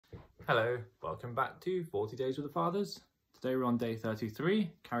Hello, welcome back to 40 Days with the Fathers. Today we're on day 33,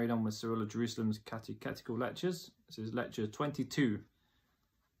 carried on with Cyril of Jerusalem's Catechetical Lectures. This is lecture 22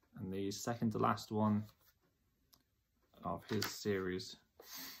 and the second to last one of his series.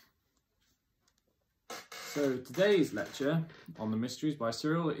 So today's lecture on the mysteries by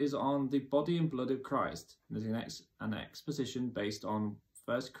Cyril is on the body and blood of Christ. There's an exposition based on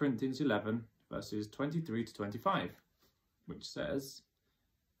 1 Corinthians 11 verses 23 to 25, which says,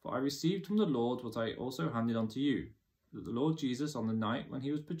 "For I received from the Lord what I also handed on to you, that the Lord Jesus on the night when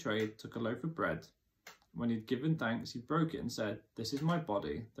he was betrayed took a loaf of bread. When he had given thanks, he broke it and said, 'This is my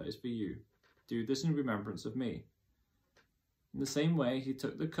body that is for you. Do this in remembrance of me.' In the same way, he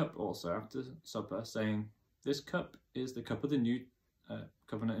took the cup also after supper, saying, 'This cup is the cup of the new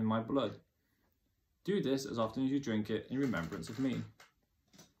covenant in my blood. Do this as often as you drink it in remembrance of me.'"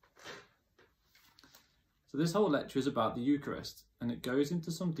 So this whole lecture is about the Eucharist, and it goes into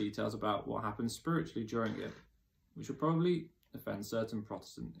some details about what happens spiritually during it, which will probably offend certain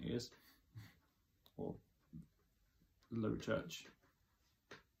Protestant ears, or low church,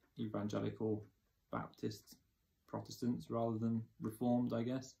 evangelical, Baptist Protestants rather than Reformed, I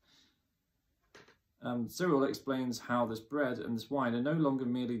guess. Cyril explains how this bread and this wine are no longer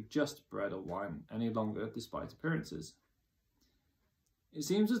merely just bread or wine any longer, despite appearances. It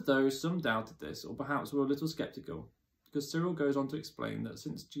seems as though some doubted this, or perhaps were a little sceptical, because Cyril goes on to explain that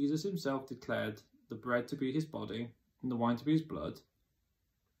since Jesus himself declared the bread to be his body and the wine to be his blood,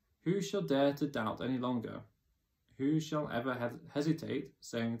 who shall dare to doubt any longer? Who shall ever hesitate,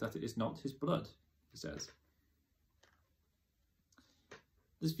 saying that it is not his blood, he says.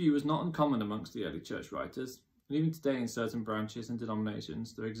 This view was not uncommon amongst the early church writers, and even today in certain branches and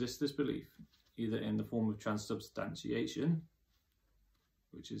denominations there exists this belief, either in the form of transubstantiation,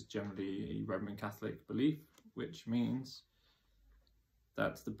 which is generally a Roman Catholic belief, which means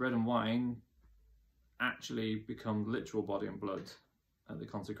that the bread and wine actually become literal body and blood at the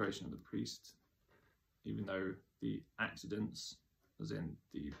consecration of the priest, even though the accidents, as in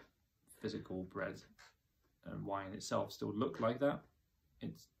the physical bread and wine itself, still look like that.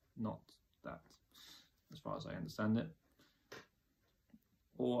 It's not that, as far as I understand it.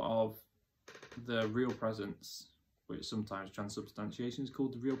 Or of the real presence, which sometimes transubstantiation is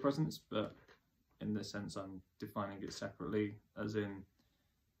called the real presence, but in this sense I'm defining it separately, as in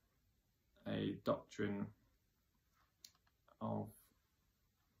a doctrine of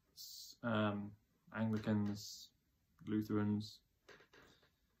Anglicans, Lutherans,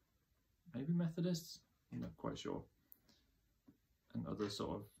 maybe Methodists, I'm not quite sure, and other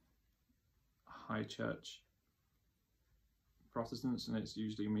sort of high church Protestants, and it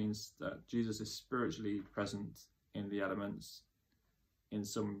usually means that Jesus is spiritually present in the elements in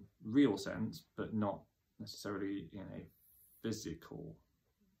some real sense, but not necessarily in a physical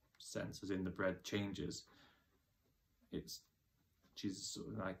sense, as in the bread changes. It's Jesus, sort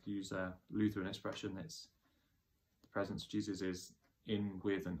of like use a Lutheran expression, it's the presence of Jesus is in,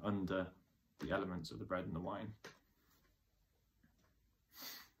 with and under the elements of the bread and the wine.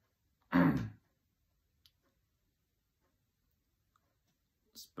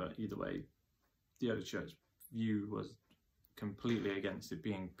 But either way, the early church view was completely against it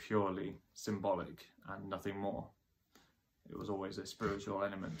being purely symbolic and nothing more. It was always a spiritual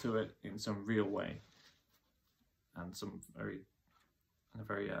element to it in some real way, and in a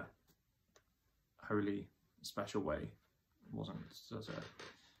very holy, special way. It wasn't such a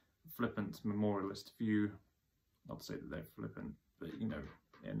flippant memorialist view. Not to say that they're flippant, but you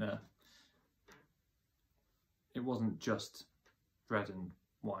know, it wasn't just bread and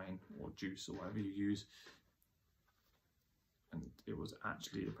wine or juice or whatever you use, and it was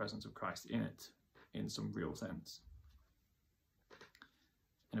actually the presence of Christ in it in some real sense.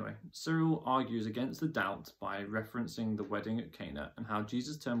 Anyway, Cyril argues against the doubt by referencing the wedding at Cana and how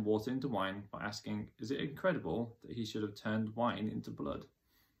Jesus turned water into wine by asking, is it incredible that he should have turned wine into blood?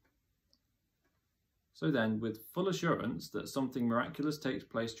 So then, with full assurance that something miraculous takes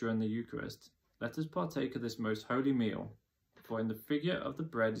place during the Eucharist, let us partake of this most holy meal. For in the figure of the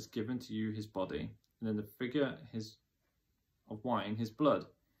bread is given to you his body, and in the figure of wine his blood,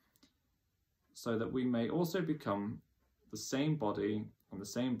 so that we may also become the same body and the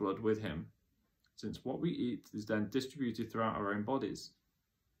same blood with him, since what we eat is then distributed throughout our own bodies.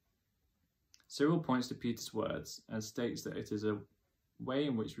 Cyril points to Peter's words and states that it is a way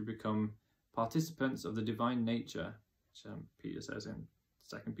in which we become participants of the divine nature, which Peter says in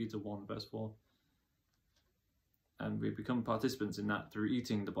 2 Peter 1 verse 4. And we become participants in that through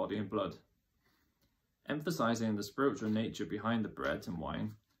eating the body and blood. Emphasizing the spiritual nature behind the bread and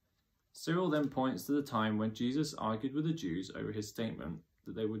wine, Cyril then points to the time when Jesus argued with the Jews over his statement,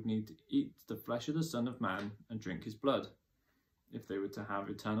 that they would need to eat the flesh of the Son of Man and drink his blood, if they were to have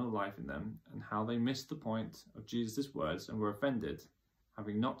eternal life in them, and how they missed the point of Jesus' words and were offended,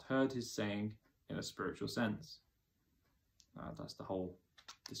 having not heard his saying in a spiritual sense. That's the whole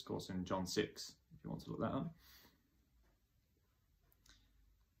discourse in John 6, if you want to look that up.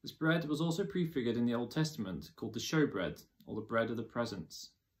 This bread was also prefigured in the Old Testament, called the showbread, or the bread of the presence,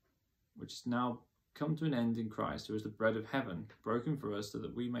 which has now come to an end in Christ, who is the bread of heaven, broken for us so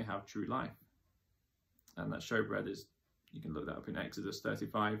that we may have true life. And that showbread is, you can look that up in Exodus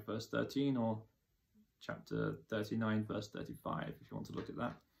 35 verse 13 or chapter 39 verse 35 if you want to look at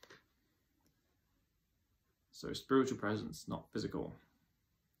that. So spiritual presence, not physical.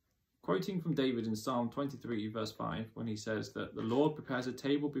 Quoting from David in Psalm 23 verse 5, when he says that the Lord prepares a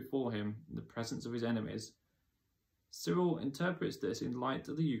table before him in the presence of his enemies, Cyril interprets this in light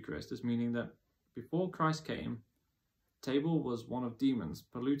of the Eucharist as meaning that before Christ came, the table was one of demons,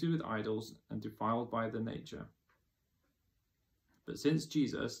 polluted with idols and defiled by their nature. But since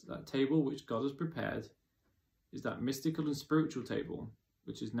Jesus, that table which God has prepared is that mystical and spiritual table,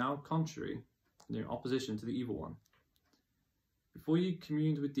 which is now contrary and in opposition to the evil one. Before you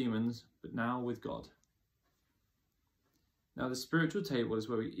communed with demons, but now with God. Now the spiritual table is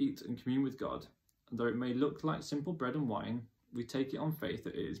where we eat and commune with God, and though it may look like simple bread and wine, we take it on faith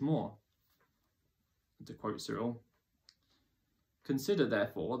that it is more. And to quote Cyril, "Consider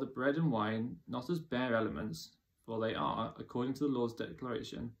therefore the bread and wine not as bare elements, for they are, according to the Lord's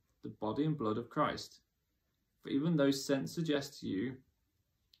declaration, the body and blood of Christ. For even though sense suggests to you,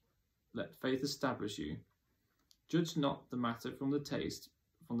 let faith establish you. Judge not the matter from the taste,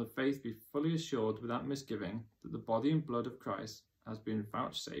 but from the faith be fully assured without misgiving that the body and blood of Christ has been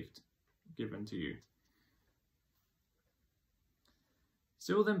vouchsafed, given to you."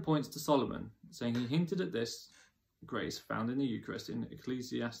 Cyril then points to Solomon, saying he hinted at this grace found in the Eucharist in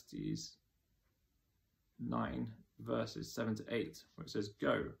Ecclesiastes 9 verses 7 to 8, where it says,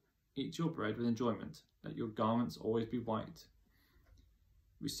 "Go, eat your bread with enjoyment, let your garments always be white.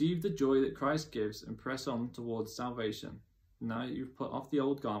 Receive the joy that Christ gives and press on towards salvation. Now that you've put off the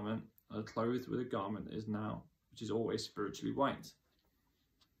old garment and are clothed with a garment that is now, which is always spiritually white."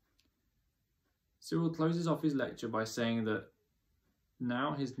 Cyril closes off his lecture by saying that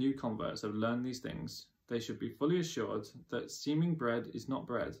now his new converts have learned these things, they should be fully assured that seeming bread is not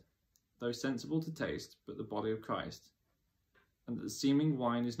bread, though sensible to taste, but the body of Christ, and that the seeming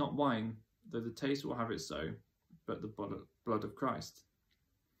wine is not wine, though the taste will have it so, but the blood of Christ.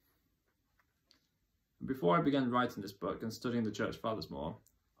 Before I began writing this book and studying the Church Fathers more,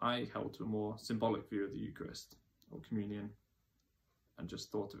 I held to a more symbolic view of the Eucharist, or communion, and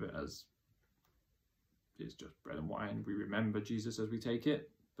just thought of it as it's just bread and wine. We remember Jesus as we take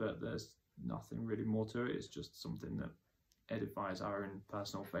it, but there's nothing really more to it. It's just something that edifies our own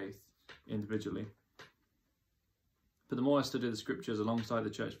personal faith individually. But the more I studied the scriptures alongside the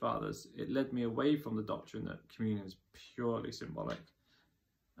Church Fathers, it led me away from the doctrine that communion is purely symbolic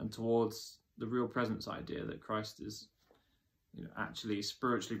and towards the real presence idea that Christ is, actually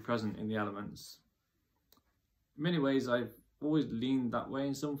spiritually present in the elements. In many ways, I've always leaned that way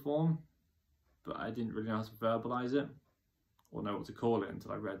in some form, but I didn't really know how to verbalize it or know what to call it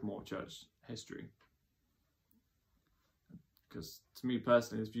until I read more church history. Because to me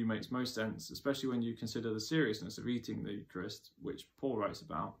personally, this view makes most sense, especially when you consider the seriousness of eating the Eucharist, which Paul writes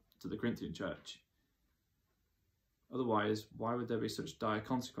about to the Corinthian church. Otherwise, why would there be such dire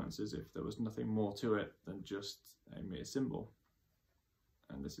consequences if there was nothing more to it than just a mere symbol?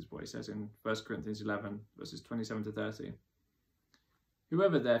 And this is what he says in 1 Corinthians 11, verses 27 to 30.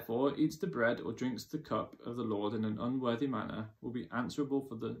 "Whoever therefore eats the bread or drinks the cup of the Lord in an unworthy manner will be answerable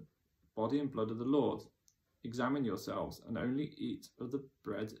for the body and blood of the Lord. Examine yourselves, and only eat of the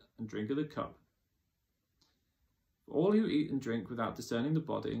bread and drink of the cup. For all who eat and drink without discerning the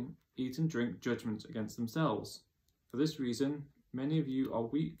body, eat and drink judgment against themselves. For this reason, many of you are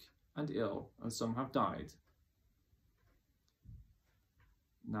weak and ill, and some have died."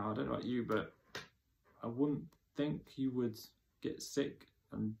 Now, I don't know about you, but I wouldn't think you would get sick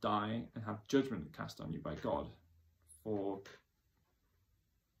and die and have judgment cast on you by God for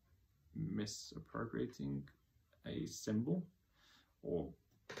misappropriating a symbol or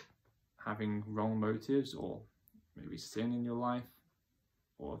having wrong motives or maybe sin in your life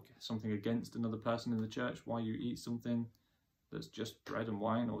or something against another person in the church while you eat something that's just bread and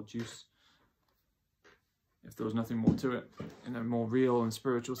wine or juice, if there was nothing more to it in a more real and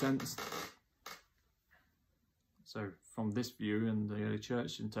spiritual sense. So from this view and the early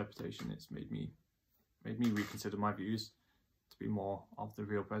church interpretation, it's made me reconsider my views to be more of the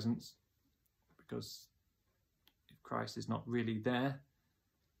real presence, because if Christ is not really there,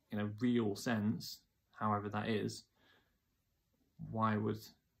 in a real sense, however that is, why would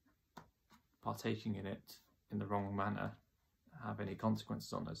partaking in it in the wrong manner have any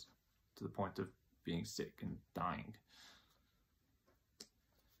consequences on us to the point of being sick and dying?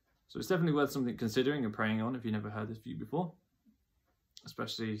 So it's definitely worth something considering and praying on if you never heard this view before,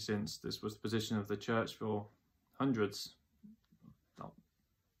 especially since this was the position of the church for hundreds, about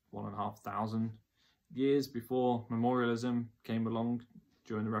 1,500 years before memorialism came along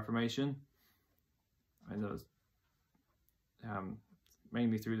during the Reformation. I mean, there was,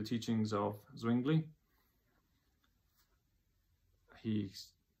 mainly through the teachings of Zwingli. He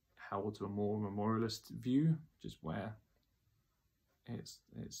held to a more memorialist view, just where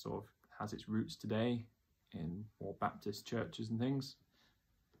it sort of has its roots today in more Baptist churches and things.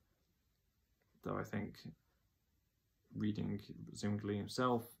 Though I think reading Zwingli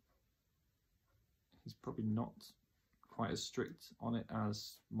himself, he's probably not quite as strict on it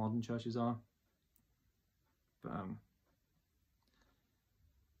as modern churches are. But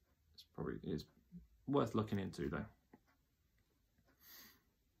it's worth looking into though,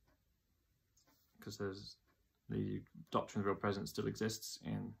 because there's the doctrine of real presence still exists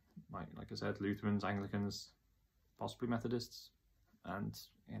in, like I said, Lutherans, Anglicans, possibly Methodists, and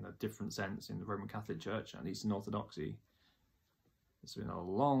in a different sense in the Roman Catholic Church and Eastern Orthodoxy. There's been a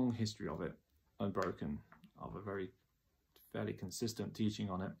long history of it, unbroken, of a fairly consistent teaching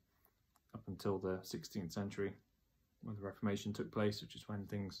on it up until the 16th century, when the Reformation took place, which is when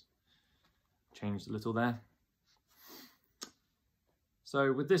things changed a little there.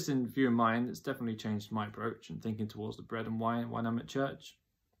 So with this in view in mind, it's definitely changed my approach and thinking towards the bread and wine when I'm at church,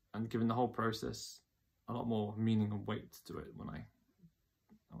 and given the whole process a lot more meaning and weight to it when I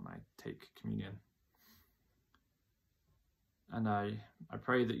take communion. And I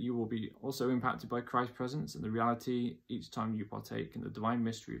pray that you will be also impacted by Christ's presence and the reality each time you partake in the divine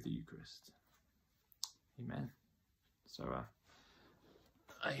mystery of the Eucharist. Amen. So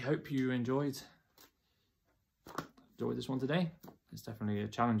I hope you enjoyed this one today. It's definitely a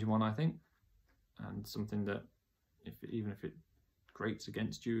challenging one, I think, and something that even if it grates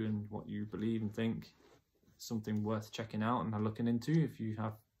against you and what you believe and think, it's something worth checking out and looking into if you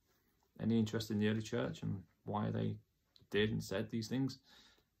have any interest in the early church and why they did and said these things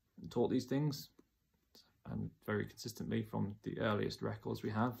and taught these things, and very consistently from the earliest records we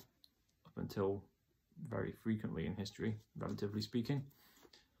have up until very frequently in history, relatively speaking.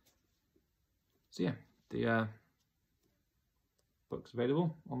 So yeah, the book's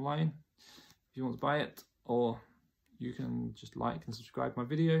available online if you want to buy it, or you can just like and subscribe my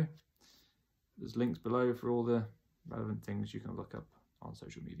video. There's links below for all the relevant things you can look up on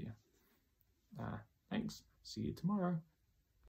social media. Thanks. See you tomorrow.